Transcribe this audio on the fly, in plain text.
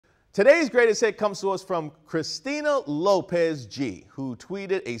Today's greatest hit comes to us from Christina Lopez G, who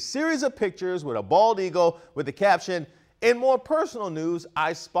tweeted a series of pictures with a bald eagle with the caption, "In more personal news,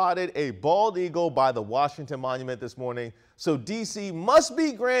 I spotted a bald eagle by the Washington Monument this morning, so DC must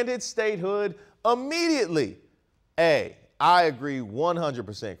be granted statehood immediately." I agree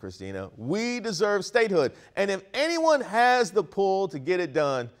 100%, Christina. We deserve statehood. And if anyone has the pull to get it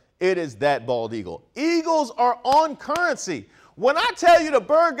done, it is that bald eagle. Eagles are on currency. When I tell you the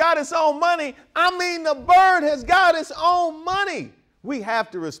bird got its own money, I mean the bird has got its own money. We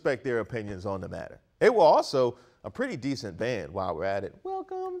have to respect their opinions on the matter. They were also a pretty decent band while we're at it.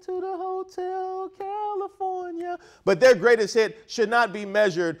 Welcome to the Hotel California. But their greatest hit should not be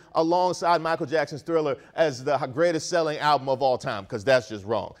measured alongside Michael Jackson's Thriller as the greatest selling album of all time, because that's just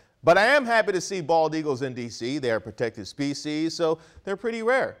wrong. But I am happy to see bald eagles in DC. They are a protected species, so they're pretty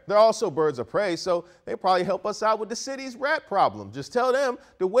rare. They're also birds of prey, so they probably help us out with the city's rat problem. Just tell them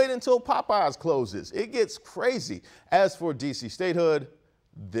to wait until Popeyes closes. It gets crazy. As for DC statehood,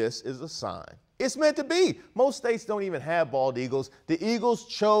 this is a sign. It's meant to be. Most states don't even have bald eagles. The Eagles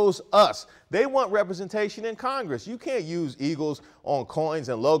chose us. They want representation in Congress. You can't use eagles on coins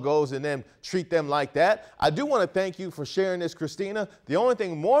and logos and then treat them like that. I do want to thank you for sharing this, Christina. The only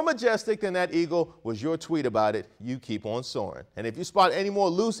thing more majestic than that eagle was your tweet about it. You keep on soaring. And if you spot any more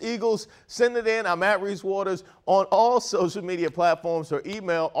loose eagles, send it in. I'm at Reese Waters on all social media platforms, or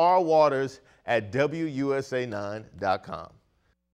email rwaters@wusa9.com.